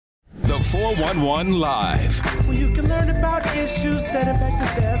411 Live. Where you can learn about issues that impact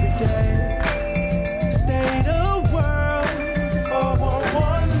us every day. State of world,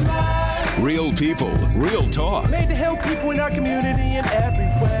 411 Live. Real people, real talk. Made to help people in our community in every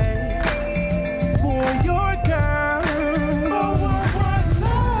way. Boy, your girl, 411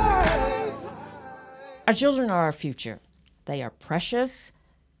 Live. Our children are our future. They are precious.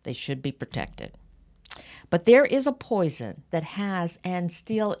 They should be protected. But there is a poison that has and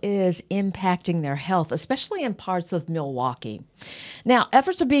still is impacting their health, especially in parts of Milwaukee. Now,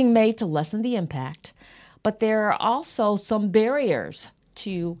 efforts are being made to lessen the impact, but there are also some barriers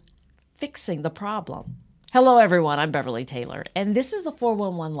to fixing the problem. Hello, everyone. I'm Beverly Taylor, and this is the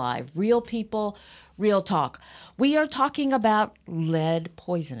 411 Live, Real People, Real Talk. We are talking about lead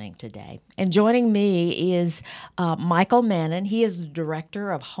poisoning today. And joining me is Michael Mannon. He is the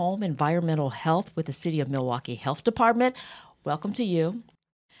Director of Home Environmental Health with the City of Milwaukee Health Department. Welcome to you.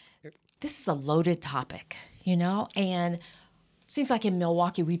 This is a loaded topic, and it seems like in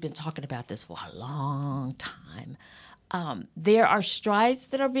Milwaukee we've been talking about this for a long time. There are strides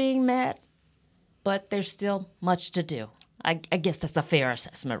that are being met, but there's still much to do. I guess that's a fair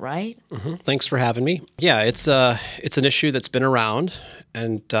assessment, right? Mm-hmm. Thanks for having me. Yeah, it's an issue that's been around,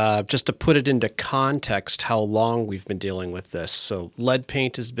 and just to put it into context, how long we've been dealing with this. So lead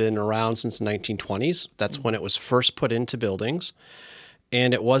paint has been around since the 1920s. That's when it was first put into buildings,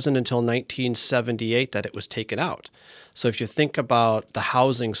 and it wasn't until 1978 that it was taken out. So if you think about the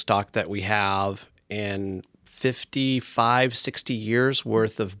housing stock that we have and 55, 60 years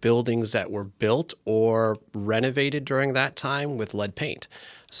worth of buildings that were built or renovated during that time with lead paint.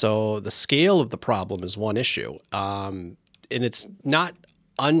 So the scale of the problem is one issue. And it's not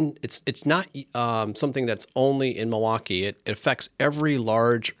something that's only in Milwaukee. It affects every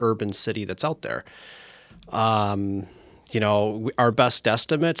large urban city that's out there. Our best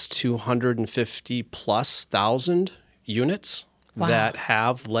estimates, 250 plus thousand units that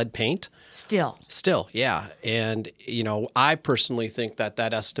have lead paint. Still, yeah. And, I personally think that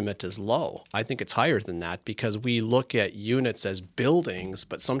estimate is low. I think it's higher than that because we look at units as buildings,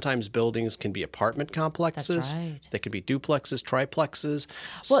 but sometimes buildings can be apartment complexes. That's right. They could be duplexes, triplexes.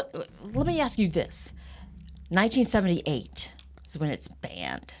 Well, let me ask you this. 1978 is when it's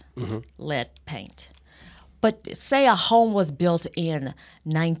banned, lead paint. But say a home was built in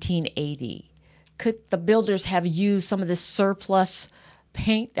 1980. Could the builders have used some of this surplus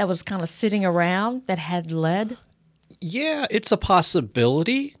paint that was kind of sitting around that had lead? Yeah, it's a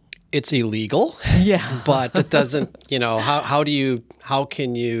possibility. It's illegal. Yeah. But it doesn't, how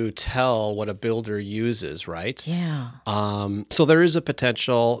can you tell what a builder uses, right? Yeah. So there is a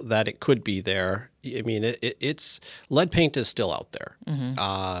potential that it could be there. I mean, it's lead paint is still out there.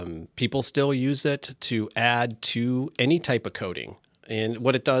 Mm-hmm. People still use it to add to any type of coating. And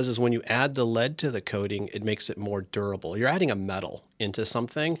what it does is when you add the lead to the coating, it makes it more durable. You're adding a metal into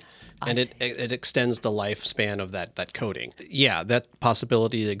something, and it extends the lifespan of that coating. Yeah, that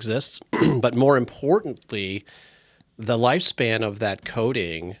possibility exists. But more importantly, the lifespan of that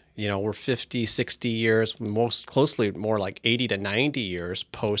coating, we're 50, 60 years, most closely more like 80 to 90 years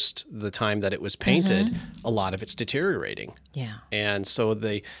post the time that it was painted, a lot of it's deteriorating. Yeah. And so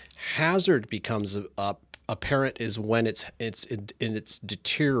the hazard becomes apparent is when it's in its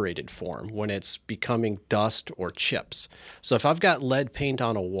deteriorated form, when it's becoming dust or chips. So if I've got lead paint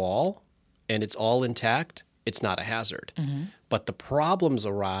on a wall and it's all intact, it's not a hazard. Mm-hmm. But the problems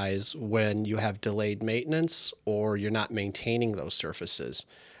arise when you have delayed maintenance or you're not maintaining those surfaces.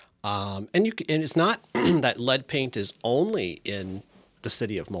 And it's not that lead paint is only in the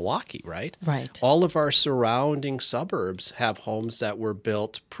city of Milwaukee, right? Right. All of our surrounding suburbs have homes that were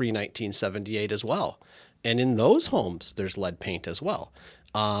built pre-1978 as well. And in those homes, there's lead paint as well.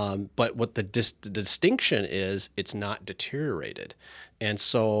 But what the distinction is, it's not deteriorated. And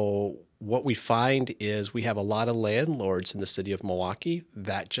so what we find is we have a lot of landlords in the city of Milwaukee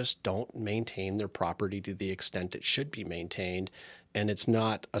that just don't maintain their property to the extent it should be maintained. And it's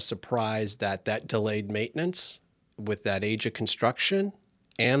not a surprise that delayed maintenance with that age of construction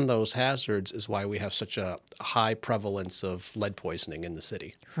and those hazards is why we have such a high prevalence of lead poisoning in the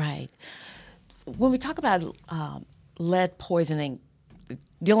city. Right. When we talk about lead poisoning,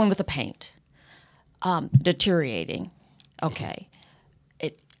 dealing with the paint, deteriorating, okay.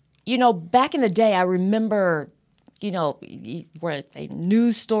 Back in the day, I remember, were they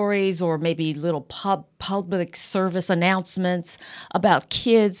news stories or maybe little public service announcements about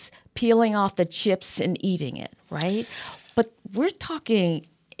kids peeling off the chips and eating it, right? But we're talking,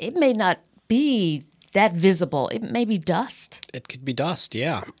 it may not be that visible. It may be dust. It could be dust,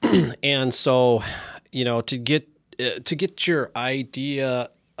 yeah. And so, to get your idea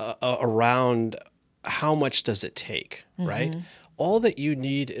around how much does it take, right? All that you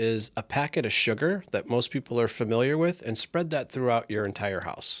need is a packet of sugar that most people are familiar with and spread that throughout your entire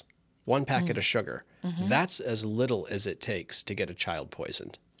house. One packet of sugar. That's as little as it takes to get a child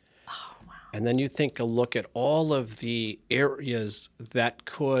poisoned. Oh, wow. And then you think a look at all of the areas that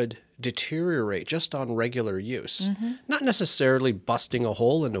could deteriorate just on regular use. Not necessarily busting a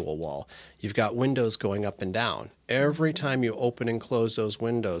hole into a wall. You've got windows going up and down. Every time you open and close those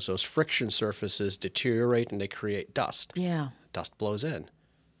windows, those friction surfaces deteriorate and they create dust. Yeah. Dust blows in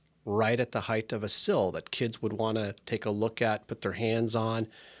right at the height of a sill that kids would want to take a look at, put their hands on,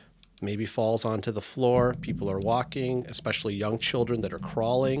 maybe falls onto the floor. People are walking, especially young children that are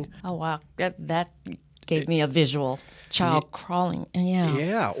crawling. Oh, wow. That gave me a visual. Child crawling. Yeah.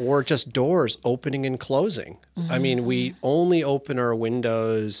 Yeah, or just doors opening and closing. I mean, we only open our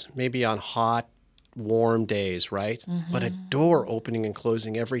windows maybe on hot, warm days, right? But a door opening and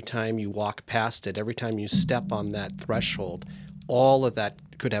closing every time you walk past it, every time you step on that threshold, all of that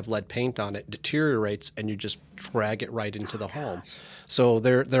could have lead paint on it, deteriorates, and you just drag it right into the home. So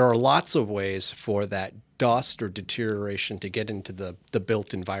there are lots of ways for that dust or deterioration to get into the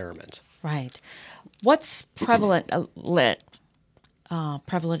built environment. Right. What's prevalent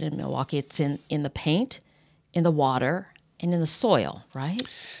prevalent in Milwaukee? It's in the paint, in the water, and in the soil, right?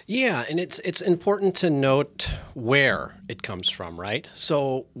 Yeah, and it's important to note where it comes from, right?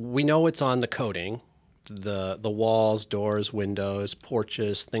 So we know it's on the coating, the walls, doors, windows,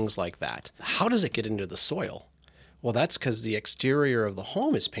 porches, things like that. How does it get into the soil? Well, that's because the exterior of the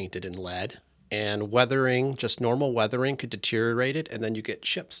home is painted in lead, and weathering, just normal weathering, could deteriorate it, and then you get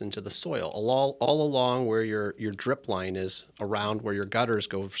chips into the soil all along where your drip line is, around where your gutters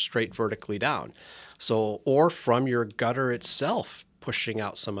go straight vertically down. So, or from your gutter itself, pushing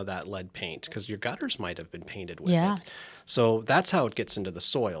out some of that lead paint, because your gutters might have been painted with it. So that's how it gets into the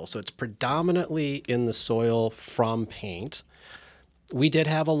soil. So it's predominantly in the soil from paint. We did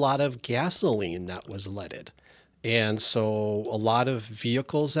have a lot of gasoline that was leaded. And so a lot of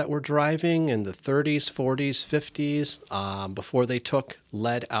vehicles that were driving in the 30s, 40s, 50s, before they took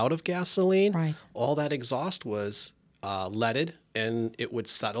lead out of gasoline, all that exhaust was leaded, and it would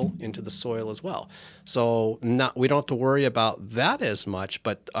settle into the soil as well. So we don't have to worry about that as much,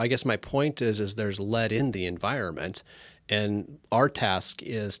 but I guess my point is there's lead in the environment, and our task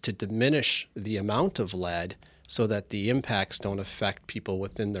is to diminish the amount of lead so that the impacts don't affect people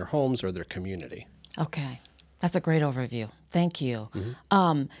within their homes or their community. Okay. That's a great overview. Thank you.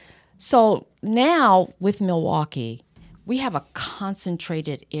 So now with Milwaukee, we have a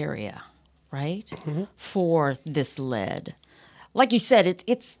concentrated area, right, for this lead. Like you said,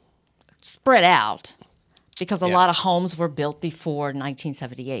 it's spread out because a lot of homes were built before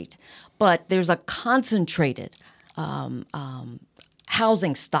 1978. But there's a concentrated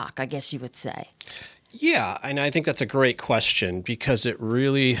housing stock, I guess you would say. Yeah, and I think that's a great question because it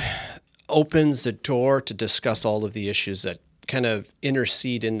really opens the door to discuss all of the issues that kind of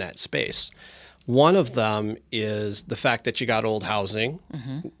intercede in that space. One of them is the fact that you got old housing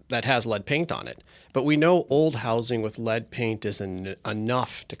that has lead paint on it. But we know old housing with lead paint isn't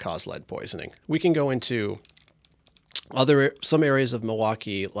enough to cause lead poisoning. We can go into some areas of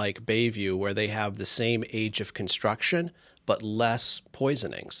Milwaukee like Bayview where they have the same age of construction but less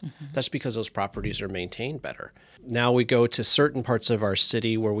poisonings. That's because those properties are maintained better. Now we go to certain parts of our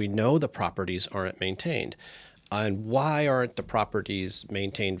city where we know the properties aren't maintained. And why aren't the properties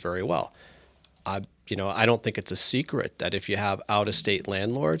maintained very well? I don't think it's a secret that if you have out-of-state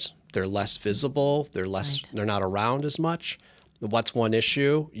landlords, they're less visible, they're not around as much. What's one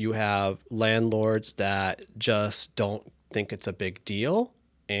issue? You have landlords that just don't think it's a big deal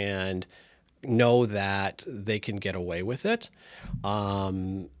and know that they can get away with it.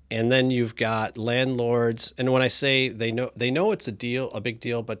 And then you've got landlords, and when I say they know it's a big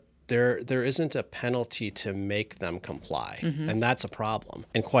deal, but there isn't a penalty to make them comply, and that's a problem.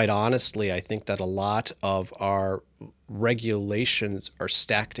 And quite honestly, I think that a lot of our regulations are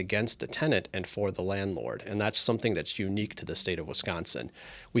stacked against the tenant and for the landlord, and that's something that's unique to the state of Wisconsin.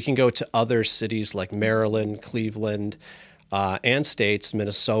 We can go to other cities like Maryland, Cleveland, and states,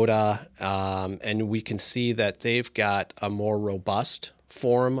 Minnesota, and we can see that they've got a more robust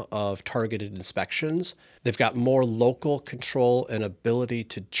form of targeted inspections. They've got more local control and ability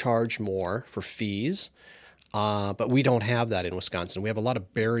to charge more for fees, but we don't have that in Wisconsin. We have a lot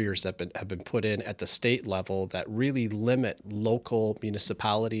of barriers that have been put in at the state level that really limit local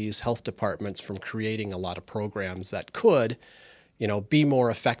municipalities, health departments from creating a lot of programs that could be more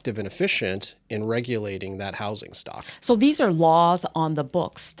effective and efficient in regulating that housing stock. So these are laws on the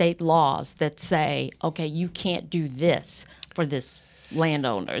books, state laws that say, okay, you can't do this for this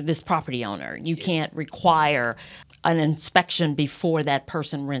landowner, this property owner. You can't require an inspection before that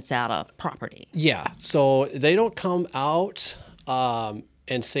person rents out a property. Yeah. So they don't come out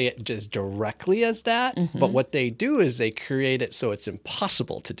and say it just directly as that. But what they do is they create it so it's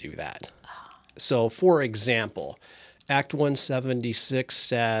impossible to do that. So, for example, Act 176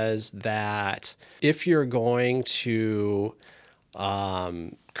 says that if you're going to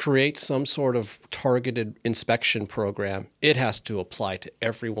create some sort of targeted inspection program, it has to apply to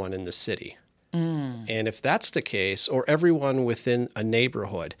everyone in the city. And if that's the case, or everyone within a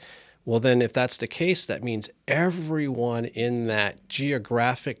neighborhood, well, then if that's the case, that means everyone in that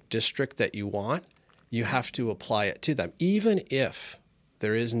geographic district that you want, you have to apply it to them, even if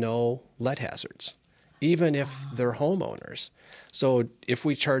there is no lead hazards, even if they're homeowners. So if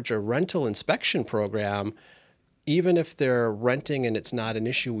we charge a rental inspection program, even if they're renting and it's not an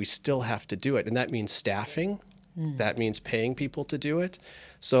issue, we still have to do it. And that means staffing. That means paying people to do it.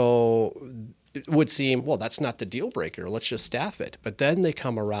 So it would seem, well, that's not the deal breaker. Let's just staff it. But then they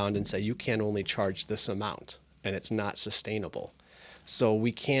come around and say, you can only charge this amount, and it's not sustainable. So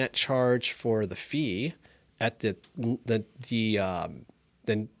we can't charge for the fee at the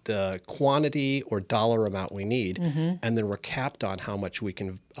quantity or dollar amount we need, and then we're capped on how much we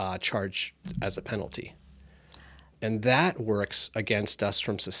can charge as a penalty. And that works against us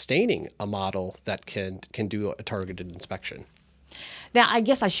from sustaining a model that can do a targeted inspection. Now, I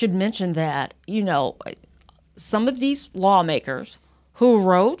guess I should mention that, some of these lawmakers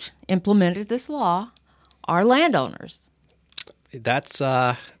who implemented this law are landowners. That's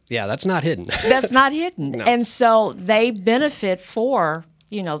that's not hidden. That's not hidden. No. And so they benefit for,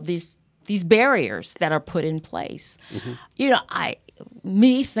 these barriers that are put in place.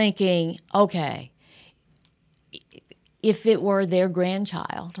 Me thinking, okay, if it were their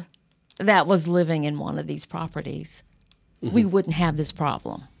grandchild that was living in one of these properties, we wouldn't have this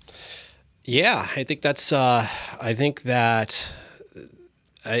problem. Yeah, I think that's. I think that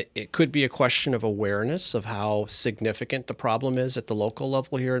it could be a question of awareness of how significant the problem is at the local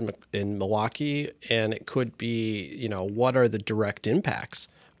level here in Milwaukee, and it could be, what are the direct impacts?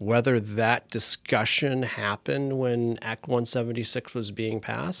 Whether that discussion happened when Act 176 was being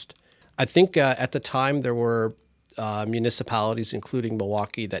passed. I think at the time there were municipalities, including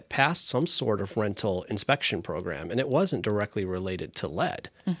Milwaukee, that passed some sort of rental inspection program, and it wasn't directly related to lead,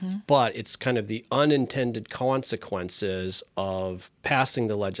 but it's kind of the unintended consequences of passing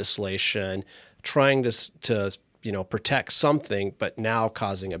the legislation, trying to protect something, but now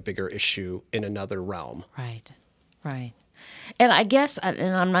causing a bigger issue in another realm. Right. And I guess,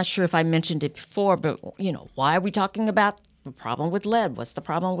 and I'm not sure if I mentioned it before, but, why are we talking about the problem with lead? What's the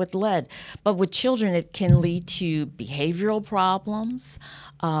problem with lead? But with children, it can lead to behavioral problems,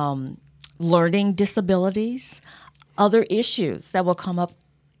 learning disabilities, other issues that will come up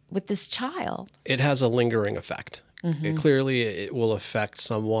with this child. It has a lingering effect. Clearly, it will affect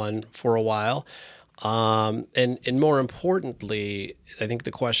someone for a while. And more importantly, I think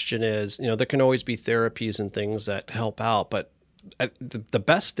the question is, there can always be therapies and things that help out, but the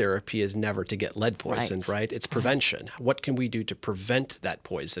best therapy is never to get lead poisoned, right? It's prevention. What can we do to prevent that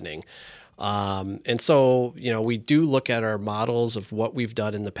poisoning? And so, we do look at our models of what we've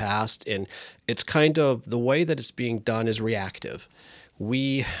done in the past, and it's kind of the way that it's being done is reactive.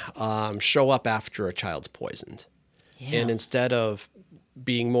 We show up after a child's poisoned. Yeah. And instead of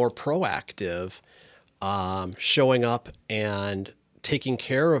being more proactive, showing up and taking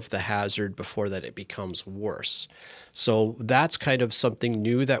care of the hazard before that it becomes worse. So that's kind of something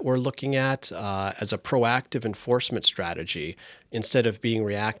new that we're looking at as a proactive enforcement strategy instead of being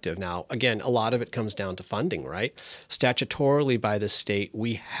reactive. Now, again, a lot of it comes down to funding, right? Statutorily by the state,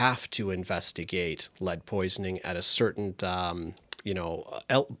 we have to investigate lead poisoning at a certain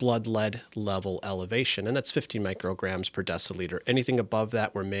blood lead level elevation, and that's 15 micrograms per deciliter. Anything above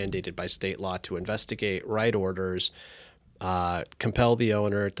that, we're mandated by state law to investigate, write orders, compel the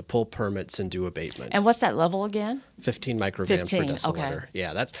owner to pull permits and do abatement. And what's that level again? 15 micrograms per deciliter. Okay.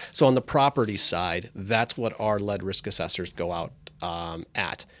 Yeah, that's so on the property side, that's what our lead risk assessors go out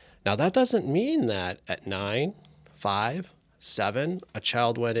at. Now, that doesn't mean that at 9, 5, 7, a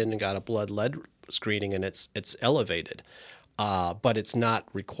child went in and got a blood lead screening and it's elevated. But it's not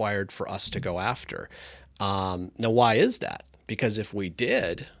required for us to go after. Now, why is that? Because if we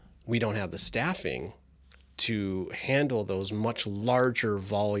did, we don't have the staffing to handle those much larger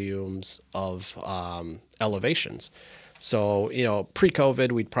volumes of elevations. So,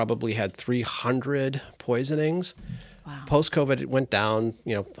 pre-COVID, we'd probably had 300 poisonings. Wow. Post-COVID, it went down,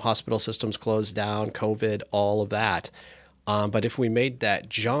 hospital systems closed down, COVID, all of that. But if we made that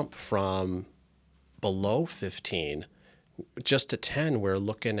jump from below 15, just to 10, we're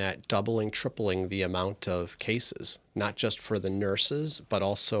looking at doubling, tripling the amount of cases, not just for the nurses, but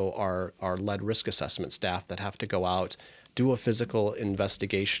also our lead risk assessment staff that have to go out, do a physical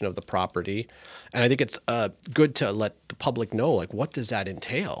investigation of the property. And I think it's good to let the public know, like, what does that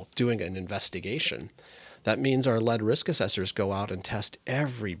entail, doing an investigation? That means our lead risk assessors go out and test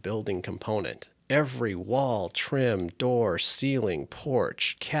every building component, every wall, trim, door, ceiling,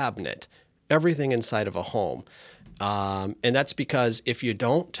 porch, cabinet, everything inside of a home. And that's because if you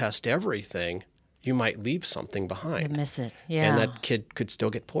don't test everything, you might leave something behind. You miss it, yeah. And that kid could still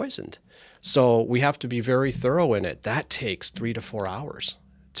get poisoned. So we have to be very thorough in it. That takes 3 to 4 hours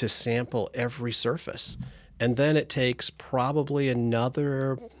to sample every surface. And then it takes probably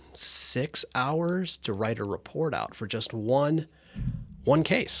another 6 hours to write a report out for just one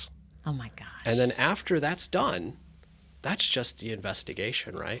case. Oh my gosh. And then after that's done, that's just the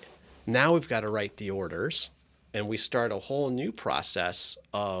investigation, right? Now we've got to write the orders, and we start a whole new process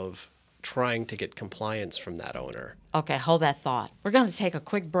of trying to get compliance from that owner. Okay, hold that thought. We're going to take a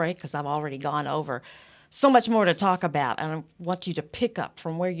quick break because I've already gone over so much more to talk about, and I want you to pick up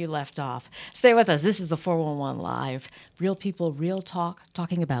from where you left off. Stay with us. This is the 411 Live. Real people, real talk,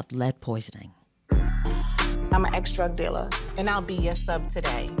 talking about lead poisoning. I'm an ex-drug dealer, and I'll be your sub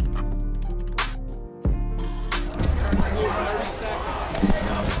today.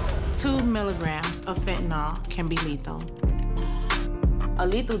 Two milligrams of fentanyl can be lethal. A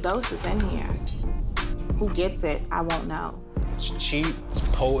lethal dose is in here. Who gets it, I won't know. It's cheap, it's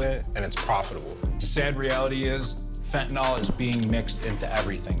potent, and it's profitable. The sad reality is fentanyl is being mixed into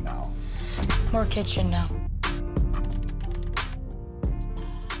everything now. More kitchen now.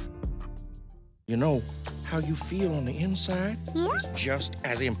 You know, how you feel on the inside is just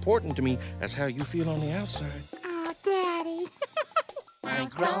as important to me as how you feel on the outside. Oh, Daddy. I'm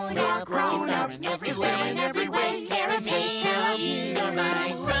grown up, in every way, care and take care of you. You're my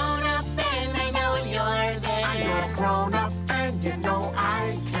grown up and I know you're there. I'm a grown up and you know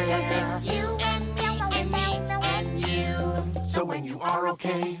I care. 'Cause it's you and me and me and you. So when you are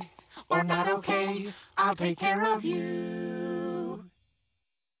okay or not okay, I'll take care of you.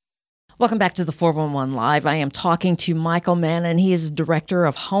 Welcome back to the 411 Live. I am talking to Michael Mannon. He is Director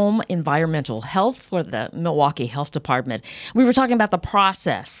of Home Environmental Health for the Milwaukee Health Department. We were talking about the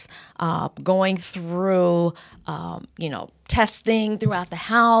process, going through, testing throughout the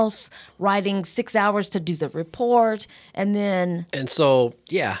house, writing 6 hours to do the report, and then... And so,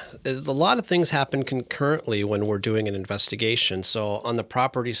 yeah, a lot of things happen concurrently when we're doing an investigation. So on the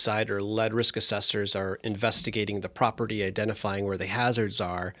property side, our lead risk assessors are investigating the property, identifying where the hazards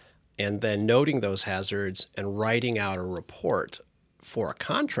are, and then noting those hazards and writing out a report for a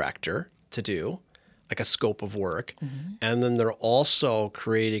contractor to do, like a scope of work. Mm-hmm. And then they're also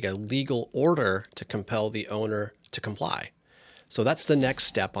creating a legal order to compel the owner to comply. So that's the next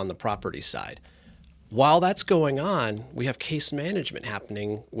step on the property side. While that's going on, we have case management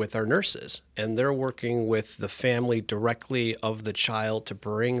happening with our nurses, and they're working with the family directly of the child to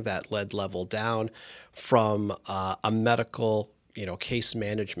bring that lead level down from a medical case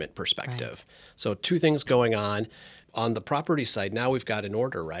management perspective. Right. So two things going on. On the property side, now we've got an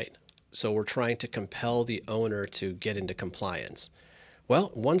order, right? So we're trying to compel the owner to get into compliance.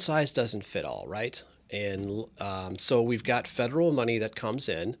 Well, one size doesn't fit all, right? And so we've got federal money that comes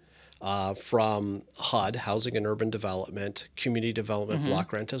in from HUD, Housing and Urban Development, Community Development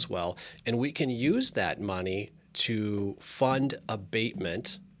Block Rent as well. And we can use that money to fund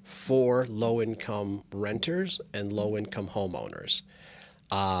abatement for low-income renters and low-income homeowners.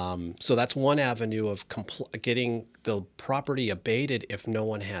 So that's one avenue of getting the property abated if no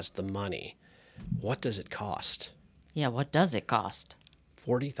one has the money. What does it cost? Yeah, what does it cost?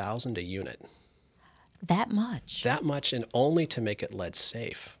 $40,000 a unit. That much? That much, and only to make it lead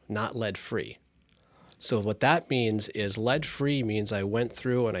safe, not lead free. So what that means is lead free means I went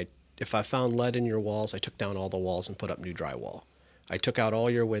through and if I found lead in your walls, I took down all the walls and put up new drywall. I took out all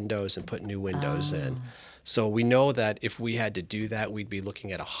your windows and put new windows in. So we know that if we had to do that, we'd be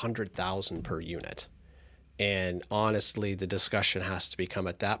looking at $100,000 per unit. And honestly, the discussion has to become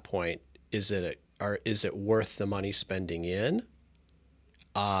at that point: is it worth the money spending in?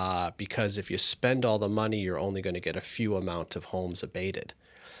 Because if you spend all the money, you're only going to get a few amount of homes abated.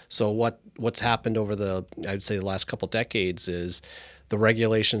 So what's happened over I'd say the last couple decades is the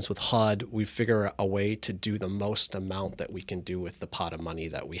regulations with HUD, we figure a way to do the most amount that we can do with the pot of money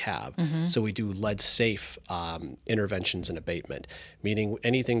that we have. Mm-hmm. So we do lead-safe interventions and abatement, meaning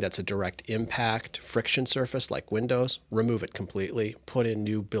anything that's a direct impact, friction surface like windows, remove it completely, put in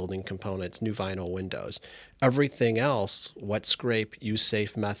new building components, new vinyl windows. Everything else, wet scrape, use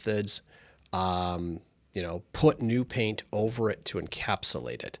safe methods, put new paint over it to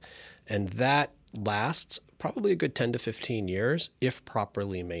encapsulate it. And that lasts probably a good 10 to 15 years if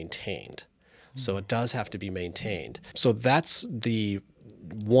properly maintained. So it does have to be maintained. So that's the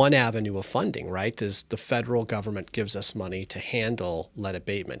one avenue of funding, right, is the federal government gives us money to handle lead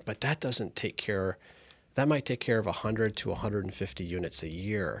abatement. But that might take care of 100 to 150 units a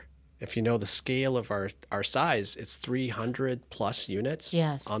year. If you know the scale of our size, it's 300 plus units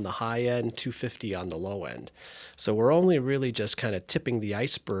on the high end, 250 on the low end. So we're only really just kind of tipping the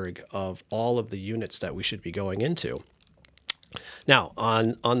iceberg of all of the units that we should be going into. Now,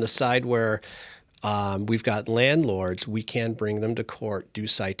 on the side where we've got landlords, we can bring them to court, do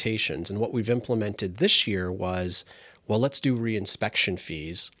citations. And what we've implemented this year was, well, let's do reinspection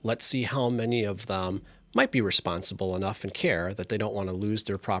fees. Let's see how many of them might be responsible enough and care that they don't want to lose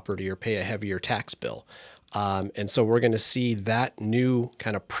their property or pay a heavier tax bill. And so we're going to see that new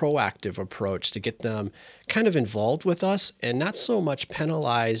kind of proactive approach to get them kind of involved with us and not so much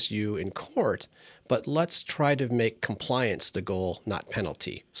penalize you in court, but let's try to make compliance the goal, not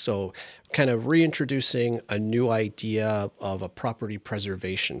penalty. So kind of reintroducing a new idea of a property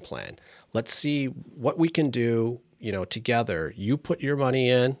preservation plan. Let's see what we can do, together. You put your money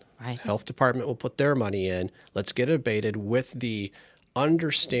in, right. Health department will put their money in. Let's get it abated with the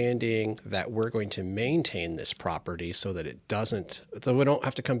understanding that we're going to maintain this property so that so we don't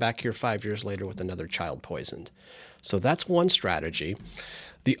have to come back here 5 years later with another child poisoned. So that's one strategy.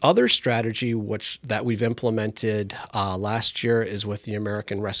 The other strategy that we've implemented last year is with the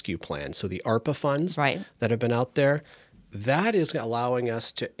American Rescue Plan. So the ARPA funds that have been out there, that is allowing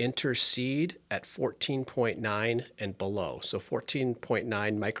us to intercede at 14.9 and below. So 14.9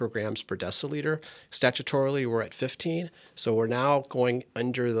 micrograms per deciliter. Statutorily, we're at 15. So we're now going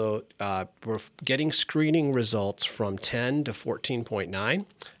under we're getting screening results from 10 to 14.9,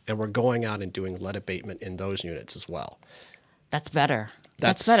 and we're going out and doing lead abatement in those units as well. That's better.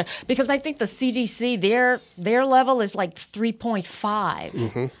 That's better. Because I think the CDC, their level is like 3.5.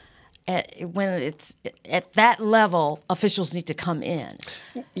 Mm-hmm. When it's at that level, officials need to come in.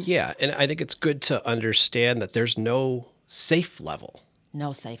 Yeah, and I think it's good to understand that there's no safe level.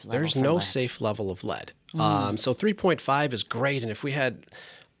 No safe level. There's no safe level of lead. So 3.5 is great, and if we had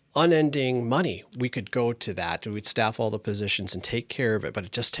unending money, we could go to that. We'd staff all the positions and take care of it, but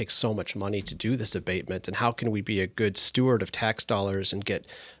it just takes so much money to do this abatement. And how can we be a good steward of tax dollars and get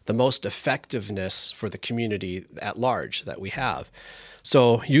the most effectiveness for the community at large that we have?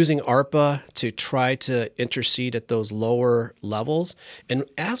 So using ARPA to try to intercede at those lower levels. And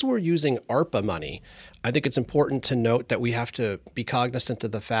as we're using ARPA money, I think it's important to note that we have to be cognizant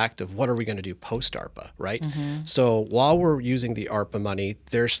of the fact of what are we going to do post-ARPA, right? Mm-hmm. So while we're using the ARPA money,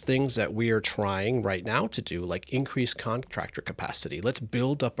 there's things that we are trying right now to do, like increase contractor capacity. Let's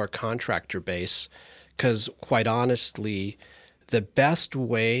build up our contractor base because, quite honestly, the best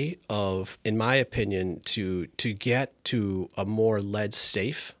way of, in my opinion, to get to a more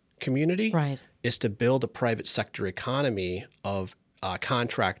lead-safe community is to build a private sector economy of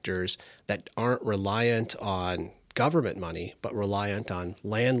contractors that aren't reliant on government money, but reliant on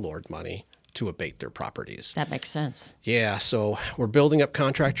landlord money to abate their properties. That makes sense. Yeah, so we're building up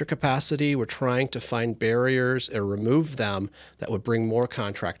contractor capacity. We're trying to find barriers or remove them that would bring more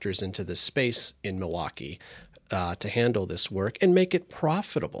contractors into this space in Milwaukee. To handle this work and make it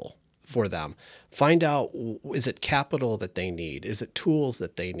profitable for them. Find out, is it capital that they need? Is it tools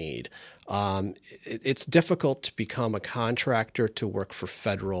that they need? It's difficult to become a contractor to work for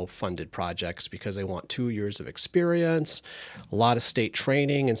federal funded projects because they want 2 years of experience, a lot of state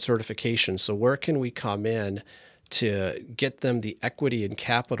training and certification. So where can we come in to get them the equity and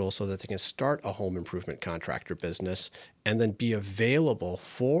capital so that they can start a home improvement contractor business and then be available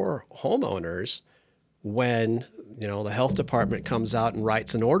for homeowners when the health department comes out and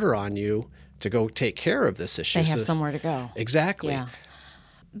writes an order on you to go take care of this issue. They have somewhere to go. Exactly. Yeah.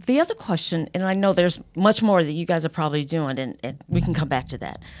 The other question, and I know there's much more that you guys are probably doing, and we can come back to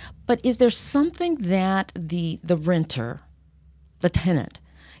that, but is there something that the renter, the tenant,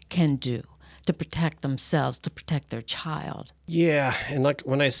 can do to protect themselves, to protect their child? Yeah, and like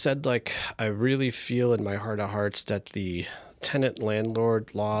when I said, I really feel in my heart of hearts that the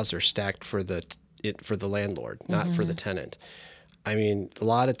tenant-landlord laws are stacked for the landlord, not for the tenant. I mean, a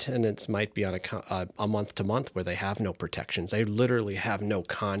lot of tenants might be on a month-to-month where they have no protections. They literally have no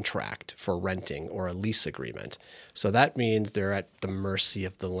contract for renting or a lease agreement. So that means they're at the mercy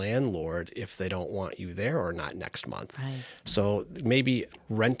of the landlord if they don't want you there or not next month. Right. So maybe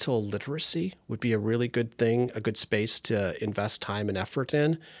rental literacy would be a really good thing, a good space to invest time and effort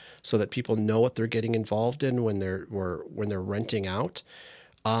in so that people know what they're getting involved in when they're renting out.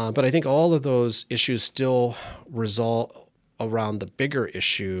 But I think all of those issues still resolve around the bigger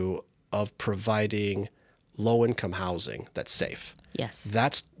issue of providing low-income housing that's safe. Yes.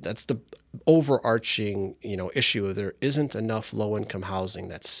 That's the overarching, issue. There isn't enough low-income housing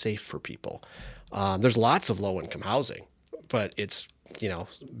that's safe for people. There's lots of low-income housing, but it's,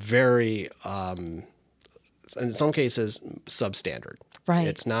 very, in some cases, substandard. Right.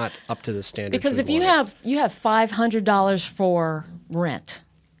 It's not up to the standard. Because if you have $500 for rent,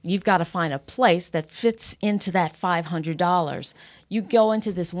 you've got to find a place that fits into that $500. You go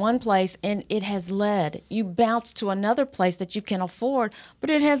into this one place and it has lead. You bounce to another place that you can afford, but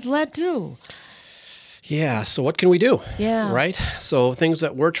it has lead too. Yeah, so what can we do? Yeah. Right? So things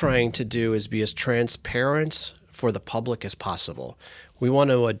that we're trying to do is be as transparent for the public as possible. We want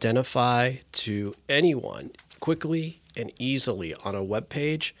to identify to anyone quickly and easily on a web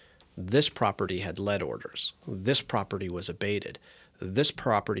page, this property had lead orders. This property was abated. This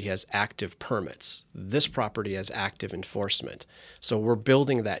property has active permits. This property has active enforcement. So we're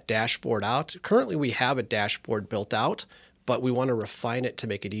building that dashboard out. Currently, we have a dashboard built out, but we want to refine it to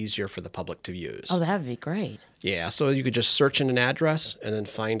make it easier for the public to use. Oh, that would be great. Yeah, so you could just search in an address and then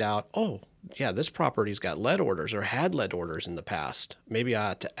find out, oh, yeah, this property's got lead orders or had lead orders in the past. Maybe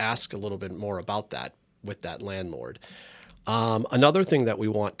I ought to ask a little bit more about that with that landlord. Another thing that we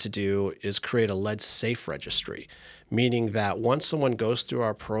want to do is create a lead safe registry, meaning that once someone goes through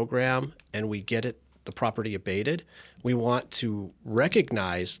our program and we get the property abated, we want to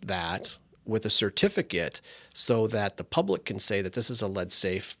recognize that with a certificate so that the public can say that this is a lead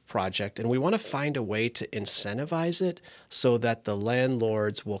safe project. And we want to find a way to incentivize it so that the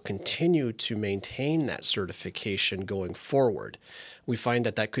landlords will continue to maintain that certification going forward. We find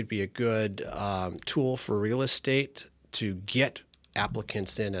that could be a good tool for real estate to get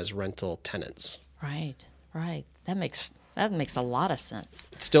applicants in as rental tenants. Right. That makes a lot of sense.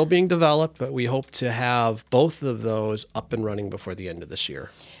 It's still being developed, but we hope to have both of those up and running before the end of this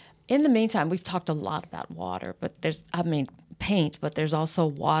year. In the meantime, we've talked a lot about water, but paint, but there's also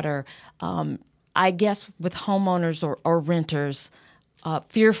water. I guess with homeowners or renters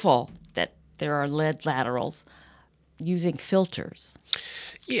fearful that there are lead laterals, using filters.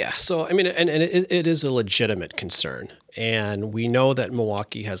 Yeah, so and it is a legitimate concern, and we know that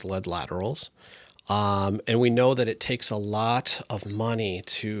Milwaukee has lead laterals, and we know that it takes a lot of money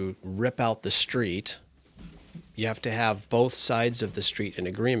to rip out the street. You have to have both sides of the street in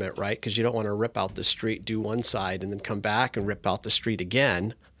agreement, right? Because you don't want to rip out the street, do one side, and then come back and rip out the street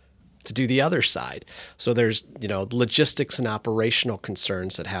again to do the other side. So there's logistics and operational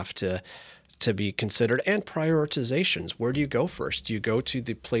concerns that have to be considered, and prioritizations. Where do you go first? Do you go to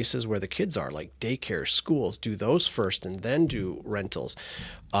the places where the kids are, like daycare, schools, do those first and then do rentals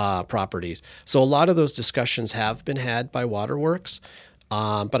properties? So a lot of those discussions have been had by Waterworks,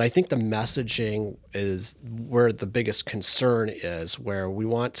 but I think the messaging is where the biggest concern is, where we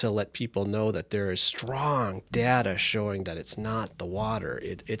want to let people know that there is strong data showing that it's not the water,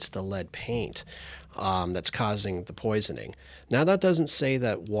 it's the lead paint that's causing the poisoning. Now, that doesn't say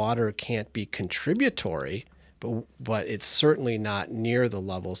that water can't be contributory, but it's certainly not near the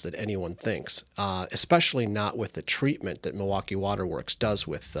levels that anyone thinks, especially not with the treatment that Milwaukee Waterworks does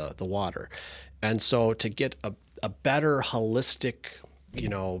with the water. And so to get a better holistic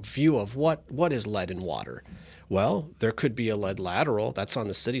view of what is lead in water, well, there could be a lead lateral that's on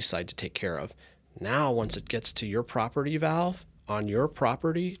the city side to take care of. Now, once it gets to your property valve, on your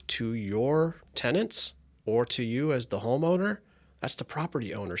property to your tenants or to you as the homeowner, that's the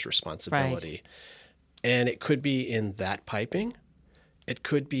property owner's responsibility. Right. And it could be in that piping. It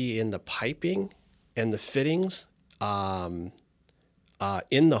could be in the piping and the fittings in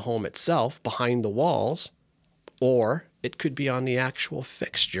the home itself, behind the walls, or it could be on the actual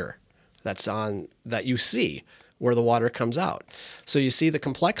fixture that you see where the water comes out. So you see the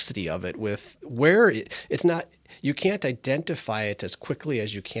complexity of it with where it's not. You can't identify it as quickly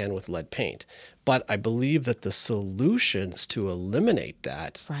as you can with lead paint. But I believe that the solutions to eliminate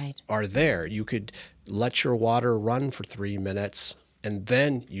that are there. You could let your water run for 3 minutes and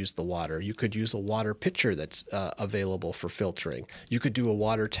then use the water. You could use a water pitcher that's available for filtering. You could do a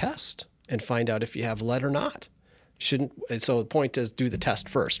water test and find out if you have lead or not. So the point is, do the test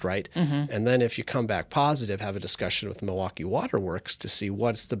first, right? Mm-hmm. And then if you come back positive, have a discussion with Milwaukee Waterworks to see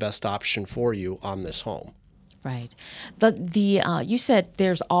what's the best option for you on this home. Right. You said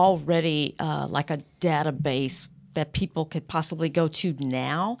there's already like a database that people could possibly go to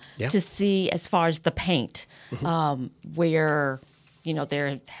now to see as far as the paint, where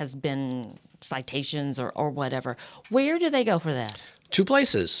there has been citations or whatever. Where do they go for that? 2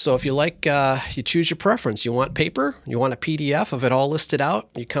 places. So if you like, you choose your preference. You want paper, you want a PDF of it all listed out.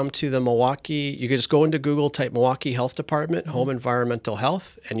 You come to the Milwaukee, you can just go into Google, type Milwaukee Health Department, Home Environmental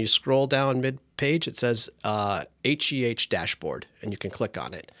Health, and you scroll down mid-page, it says HEH dashboard, and you can click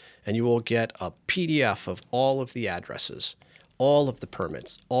on it. And you will get a PDF of all of the addresses, all of the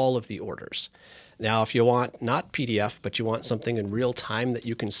permits, all of the orders. Now, if you want not PDF, but you want something in real time that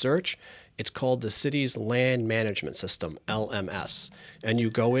you can search, it's called the city's land management system, LMS. And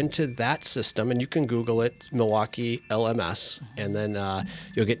you go into that system and you can Google it, Milwaukee LMS, and then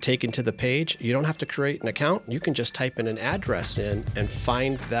you'll get taken to the page. You don't have to create an account. You can just type in an address in and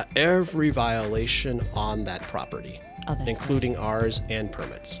find that every violation on that property, including ours and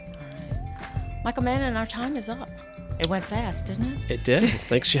permits. All right. Michael Mannon, our time is up. It went fast, didn't it? It did.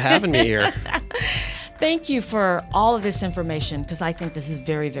 Thanks for having me here. Thank you for all of this information, because I think this is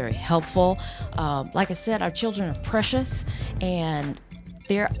very, very helpful. Like I said, our children are precious, and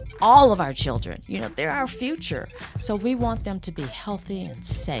they're all of our children. They're our future. So we want them to be healthy and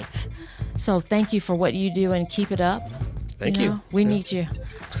safe. So thank you for what you do, and keep it up. Thank you. We need you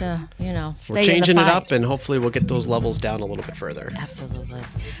to, stay in the fight. We're changing it up, and hopefully we'll get those levels down a little bit further. Absolutely.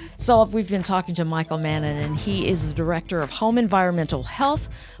 So we've been talking to Michael Mannon, and he is the Director of Home Environmental Health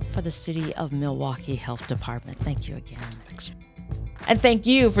for the City of Milwaukee Health Department. Thank you again. Thanks. And thank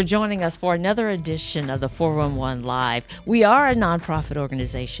you for joining us for another edition of the 411 Live. We are a nonprofit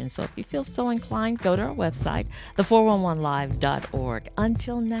organization, so if you feel so inclined, go to our website, the411live.org.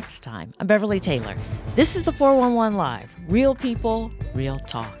 Until next time, I'm Beverly Taylor. This is the 411 Live. Real people, real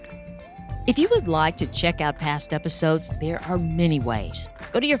talk. If you would like to check out past episodes, there are many ways.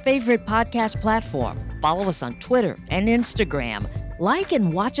 Go to your favorite podcast platform. Follow us on Twitter and Instagram. Like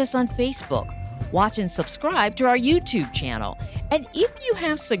and watch us on Facebook. Watch and subscribe to our YouTube channel. And if you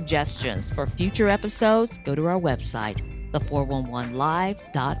have suggestions for future episodes, go to our website,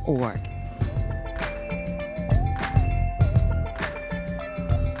 the411live.org.